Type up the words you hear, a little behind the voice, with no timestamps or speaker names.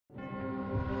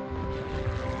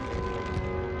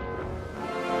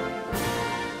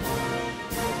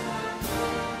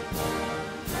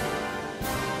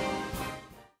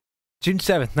June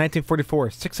 7th, 1944,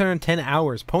 610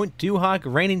 hours, Point Duhok,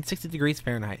 raining 60 degrees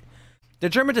Fahrenheit. The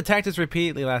Germans attacked us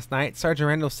repeatedly last night. Sergeant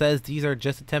Randall says these are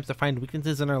just attempts to find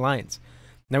weaknesses in our lines.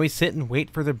 Now we sit and wait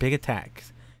for their big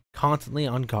attacks, constantly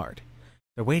on guard.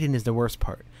 The waiting is the worst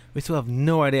part. We still have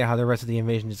no idea how the rest of the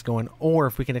invasion is going, or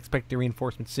if we can expect the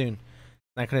reinforcements soon.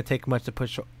 Not going to take much to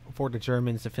push for the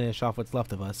Germans to finish off what's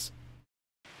left of us.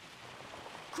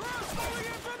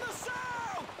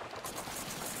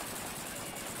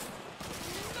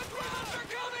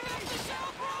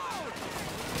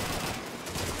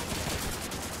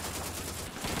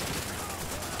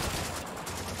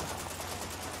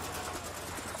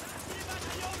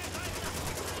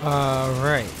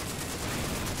 Right.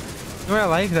 You know what I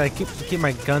like? That I keep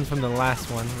my gun from the last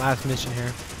mission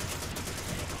here.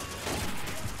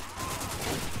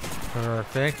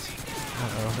 Perfect.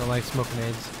 Uh-oh, don't like smoke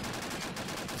grenades.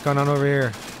 What's going on over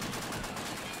here?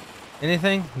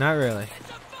 Anything? Not really.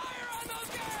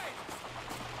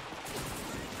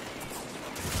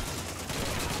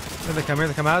 Here they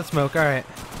come out of smoke, alright.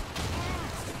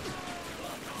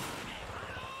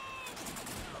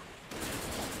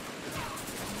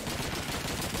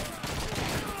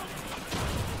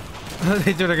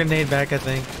 They threw their grenade back, I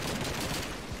think.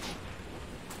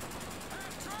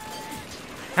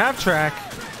 Half track.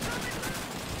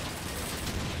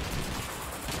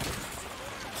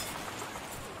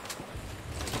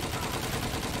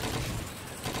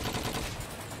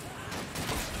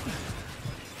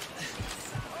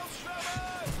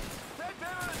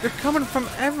 They're coming from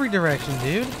every direction,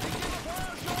 dude.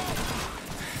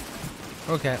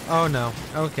 Okay. Oh no.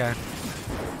 Okay.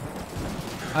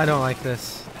 I don't like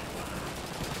this.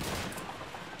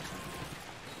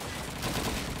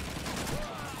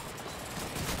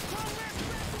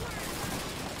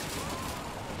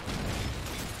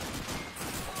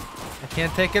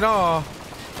 Can't take it all.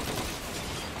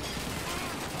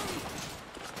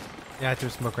 Yeah, I threw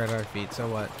smoke right at our feet, so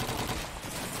what?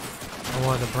 I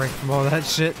wanted to break from all that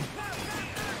shit.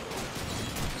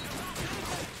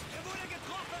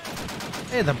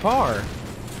 Hey, the bar.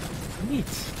 Neat.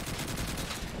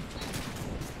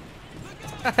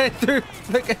 I threw,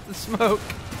 look at the smoke.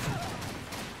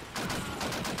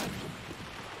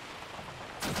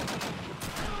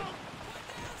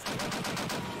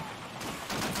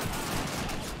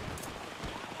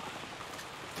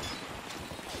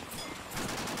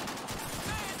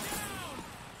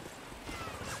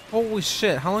 Holy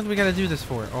shit, how long do we gotta do this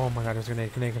for? Oh my god, there's a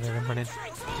grenade, I'm running.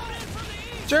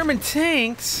 German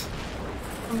tanks?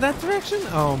 From that direction?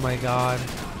 Oh my god.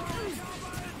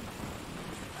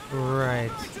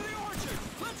 Right.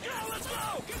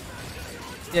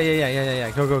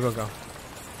 Yeah. Go.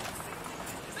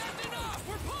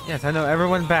 Yes, I know,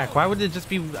 everyone back. Why would it just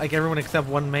be like everyone except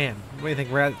one man? What do you think,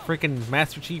 we're at freaking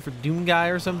Master Chief or Doom Guy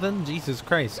or something? Jesus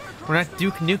Christ. We're not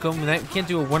Duke Nukem, and we can't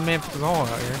do a one-man for all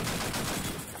out here.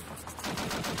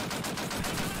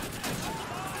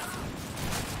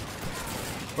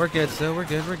 We're good, so we're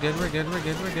good. Perfect.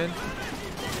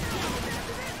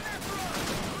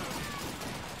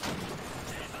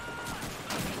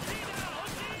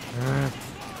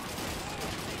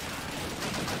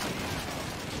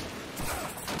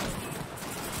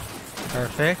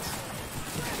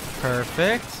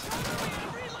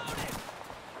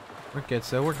 We're good,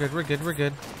 so we're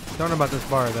good. Don't know about this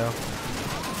bar though.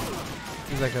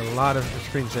 Seems like a lot of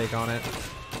screen shake on it.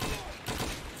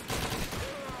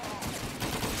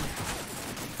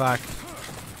 Fuck.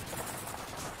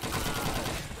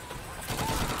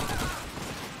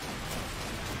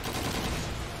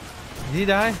 Did he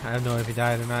die? I have no idea if he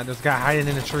died or not. There's a guy hiding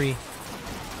in a tree.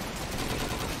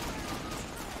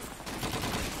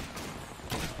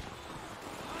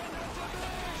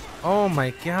 Oh my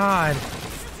god.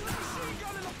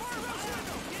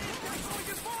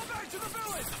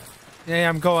 Yeah,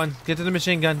 I'm going. Get to the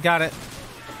machine gun. Got it.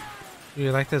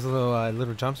 You like those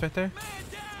little jumps right there?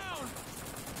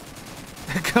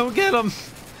 Go get him!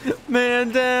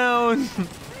 Man down!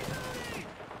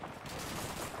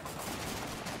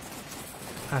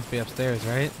 Has to be upstairs,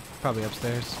 right? Probably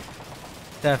upstairs.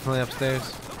 Definitely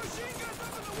upstairs.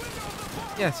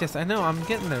 Yes, I know, I'm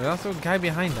getting there. There's also a guy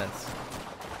behind us.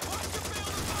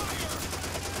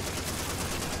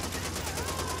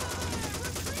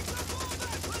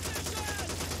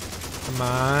 Come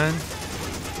on.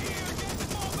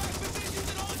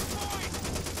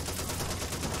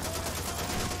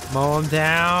 Mow them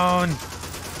down.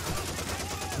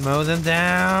 Mow them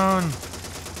down.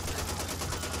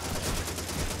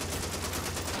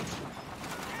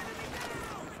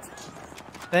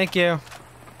 Thank you.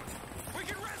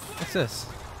 What's this?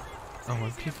 Oh, a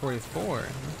P44.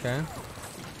 Okay.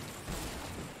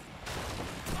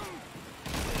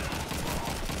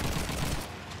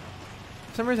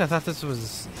 some reason I thought this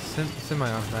was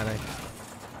semi-automatic.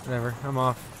 Whatever, I'm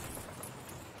off.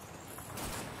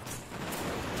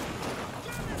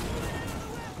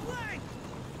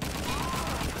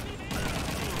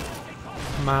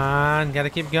 Come on,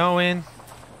 gotta keep going.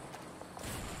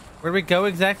 Where do we go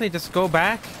exactly? Just go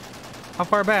back? How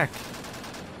far back?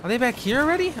 Are they back here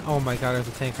already? Oh my god, there's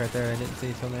a tank right there. I didn't see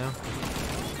it till now.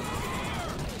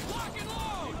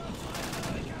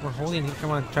 We're holding it.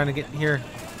 Come on, trying to get here.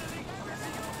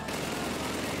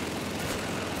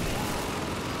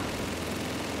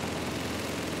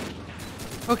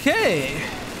 Okay.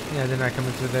 Yeah, they're not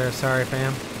coming through there. Sorry,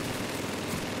 fam.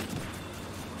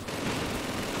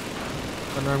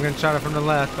 I know I'm getting shot at from the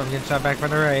left. I'm getting shot back from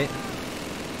the right.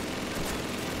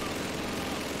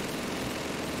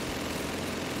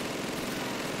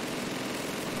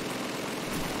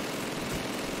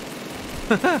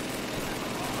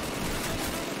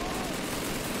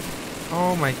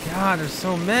 Oh my god, there's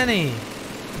so many.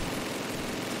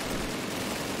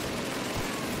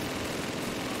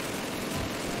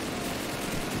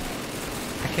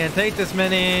 I can't take this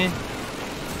many.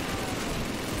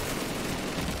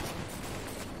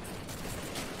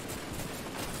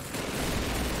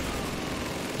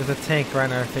 There's a tank right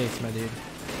in our face, my dude.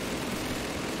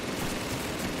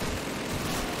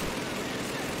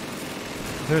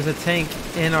 There's a tank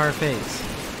in our face.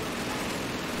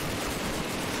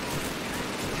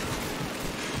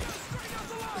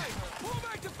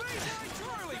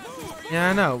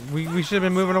 Yeah, I know. We should have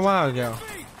been moving a while ago.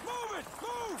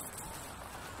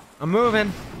 I'm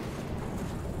moving.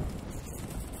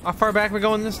 How far back are we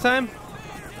going this time?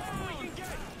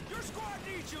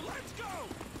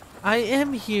 I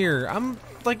am here. I'm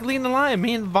like leading the line.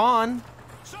 Me and Vaughn.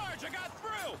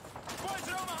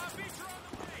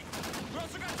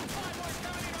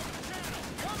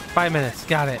 5 minutes.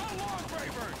 Got it.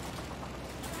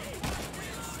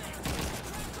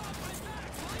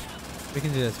 We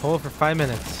can do this. Hold for 5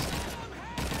 minutes.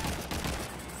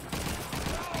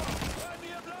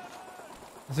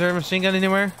 Is there a machine gun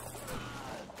anywhere?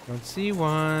 Don't see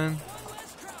one.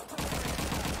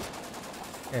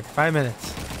 Okay, 5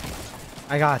 minutes.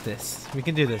 I got this. We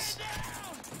can do this.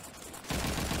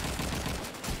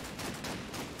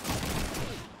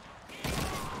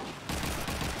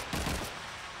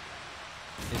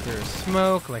 There's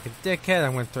smoke like a dickhead.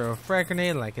 I'm gonna throw a frag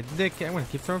grenade like a dickhead. I'm gonna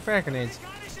keep throwing frag grenades.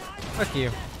 Fuck you.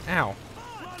 Ow.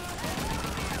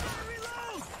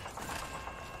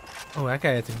 Oh, that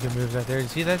guy had some good moves right there. Did you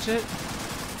see that shit?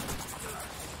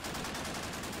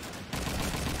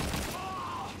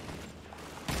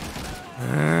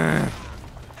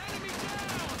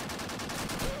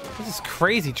 This is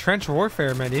crazy. Trench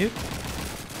warfare, my dude.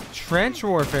 Trench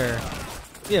warfare.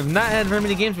 We have not had very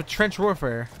many games with trench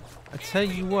warfare. I tell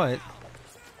you what.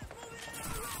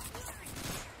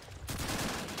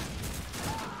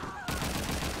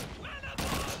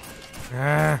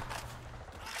 Ah.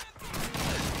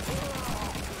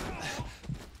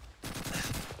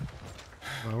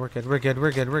 Oh, we're good. We're good.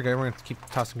 We're good. We're good. We're gonna keep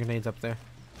tossing grenades up there.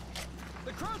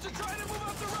 The Crows are trying to move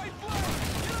up the right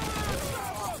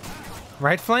flank.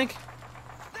 Right flank?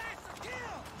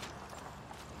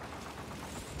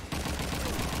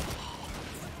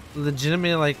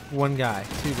 Legitimately like one guy,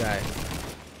 two guys.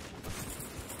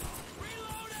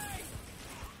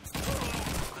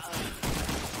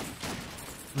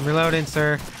 I'm reloading,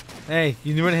 sir. Hey,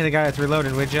 you wouldn't hit a guy that's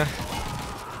reloading, would ya?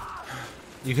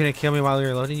 You couldn't kill me while you're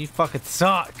reloading? You fucking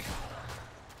suck!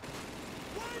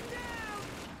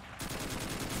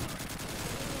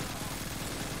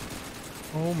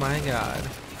 Oh my god.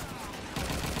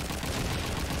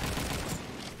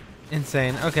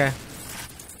 Insane. Okay.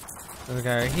 There's a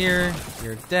guy right here.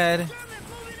 You're dead.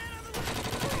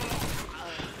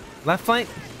 Left flank?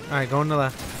 Alright, going to the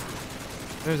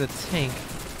left. There's a tank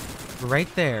right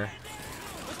there.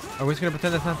 Are we just gonna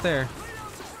pretend that's not there?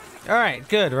 Alright,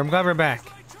 good. I'm glad we're back.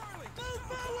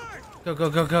 Go, go,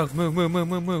 go, go. Move, move, move,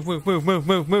 move, move, move, move, move,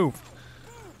 move, move.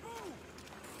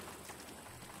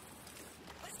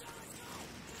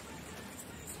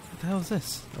 What the hell is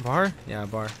this? A bar? Yeah, a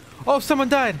bar. Oh, someone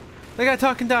died! The guy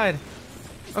talking died.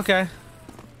 Okay.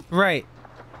 Right.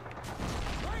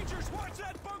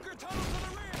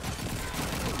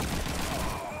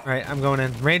 Right, I'm going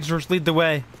in. Rangers lead the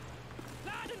way.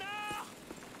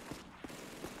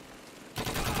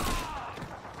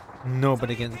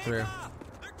 Nobody getting through.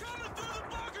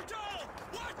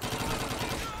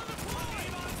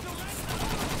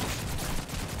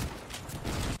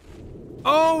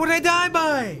 Oh, what did I die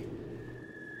by?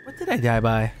 What did I die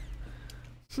by?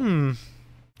 I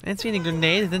didn't see any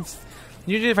grenades.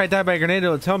 Usually if I die by a grenade,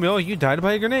 it'll tell me, oh, you died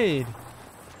by a grenade.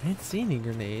 I didn't see any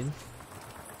grenades.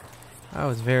 I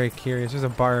was very curious. There's a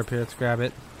bar up here. Let's grab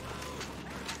it.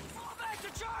 Fall back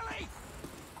to Charlie!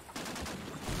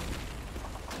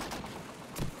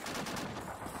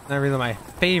 Not really my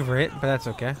favorite, but that's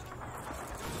okay.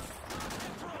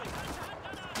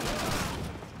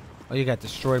 Oh, you got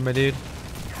destroyed, my dude.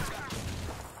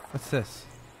 What's this?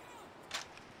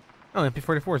 Oh,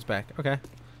 MP44 is back. Okay.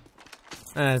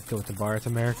 Let's go with the bar. It's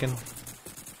American.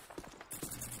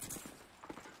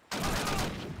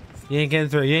 You ain't getting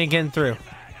through. You ain't getting through.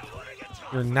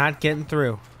 You're not getting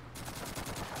through.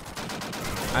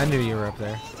 I knew you were up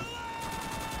there.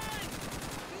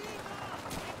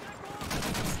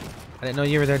 I didn't know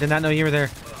you were there. Did not know you were there.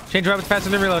 Change weapons faster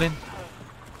than reloading.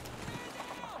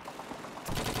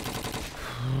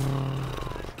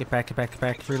 Get back, get back, get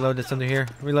back. Reload this under here.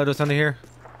 Reload this under here.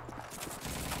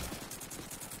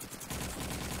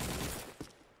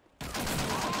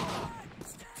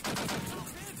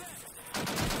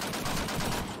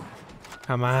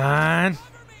 Come on.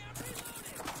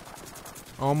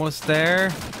 Almost there.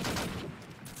 How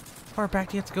far back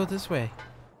do you have to go this way?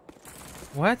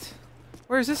 What?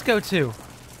 Where does this go to?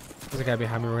 There's a guy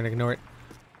behind me. We're gonna ignore it.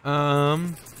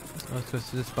 Let's go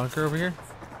to this bunker over here.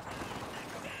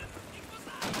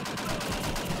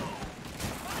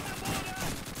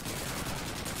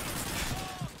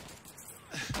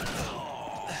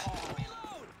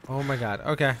 Oh my god.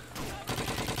 Okay.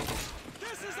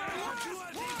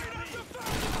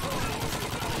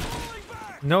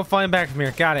 No flying back from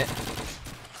here. Got it.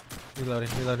 Reloading,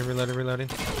 reloading, reloading, reloading.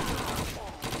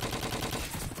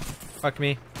 Fuck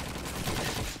me.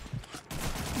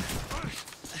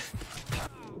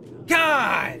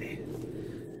 God!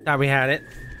 Thought we had it.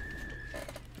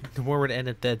 The war would end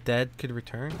at dead could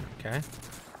return. Okay.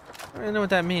 I don't know what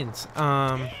that means.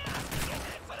 Yeah,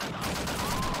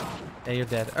 you're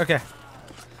dead. Okay.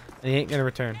 He ain't gonna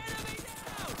return.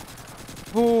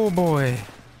 Oh boy.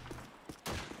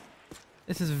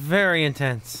 This is very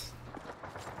intense.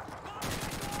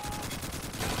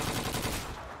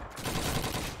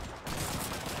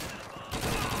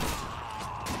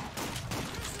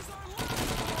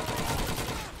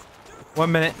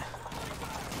 One minute.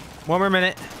 One more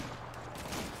minute.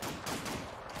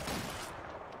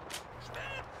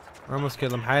 We're almost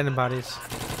killed them. Hiding bodies.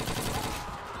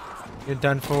 You're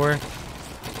done for.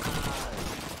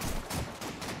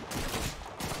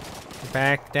 Get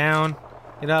back down.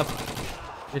 Get up.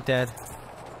 You're dead.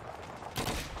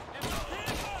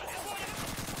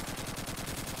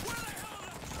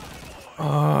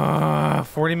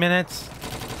 40 minutes.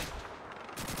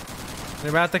 They're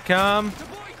about to come.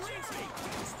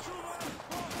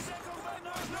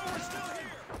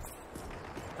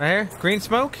 Right here, green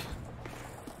smoke.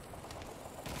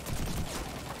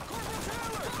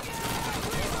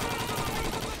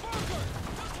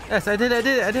 Yes, I did it.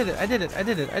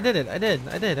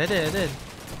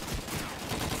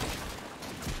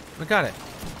 We got it.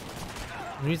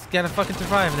 We just gotta fucking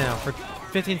survive now for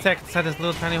 15 seconds inside this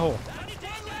little tiny hole.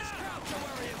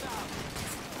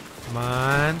 Come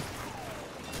on.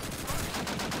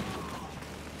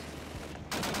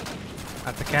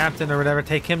 Got the captain or whatever.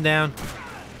 Take him down.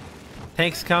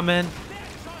 Tanks coming.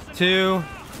 2,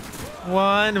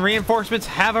 1. Reinforcements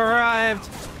have arrived.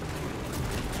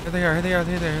 Here they are. Here they are.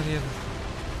 Here they are. Here they are.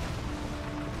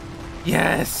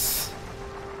 Yes.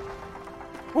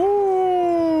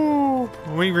 Woo!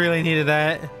 We really needed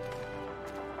that.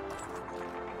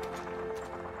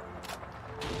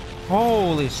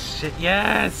 Holy shit!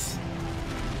 Yes.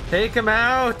 Take him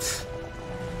out.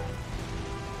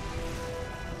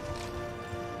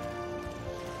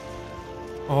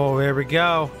 Oh, there we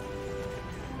go.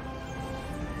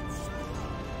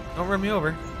 Don't run me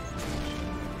over.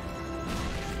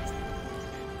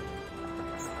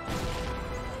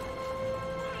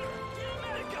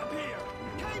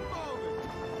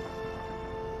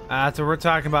 That's what we're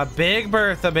talking about. Big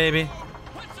Bertha, baby.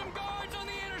 Put some guards on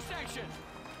the intersection.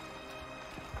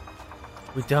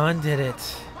 We done did it. Who's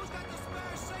got the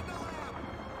spare signal amp?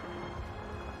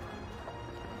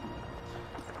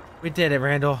 We did it,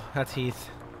 Randall. That's Heath.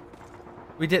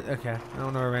 We did. Okay. I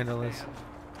don't know where Randall is.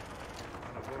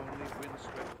 On a lonely,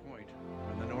 windswept point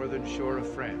on the northern shore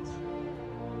of France.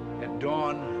 At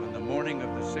dawn on the morning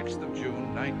of the 6th of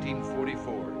June,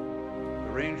 1944,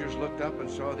 the Rangers looked up and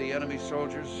saw the enemy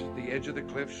soldiers at the edge of the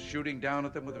cliffs shooting down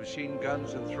at them with machine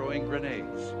guns and throwing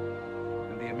grenades.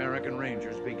 And the American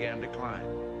Rangers began to climb.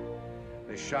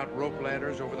 They shot rope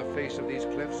ladders over the face of these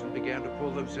cliffs and began to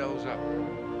pull themselves up.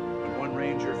 When one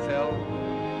Ranger fell,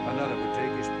 another would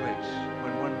take his place.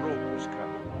 When one rope was cut,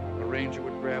 a Ranger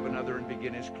would grab another and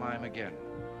begin his climb again.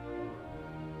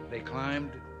 They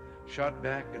climbed, shot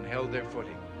back, and held their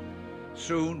footing.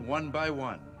 Soon, one by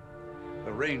one,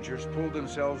 the Rangers pulled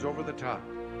themselves over the top,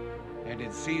 and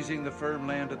in seizing the firm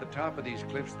land at the top of these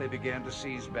cliffs, they began to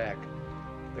seize back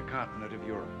the continent of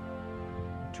Europe.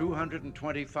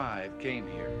 225 came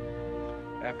here.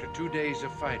 After 2 days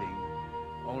of fighting,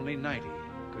 only 90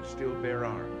 could still bear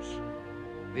arms.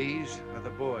 These are the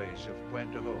boys of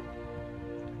Pointe de Hope.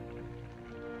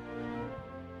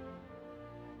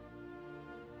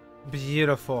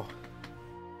 Beautiful.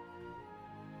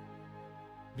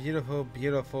 Beautiful,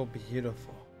 beautiful,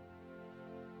 beautiful.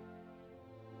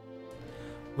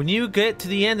 When you get to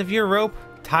the end of your rope,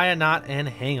 tie a knot and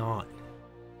hang on.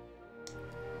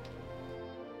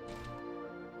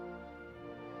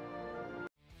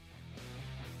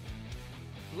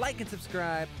 Like and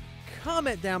subscribe,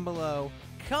 comment down below,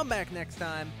 come back next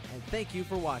time, and thank you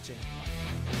for watching.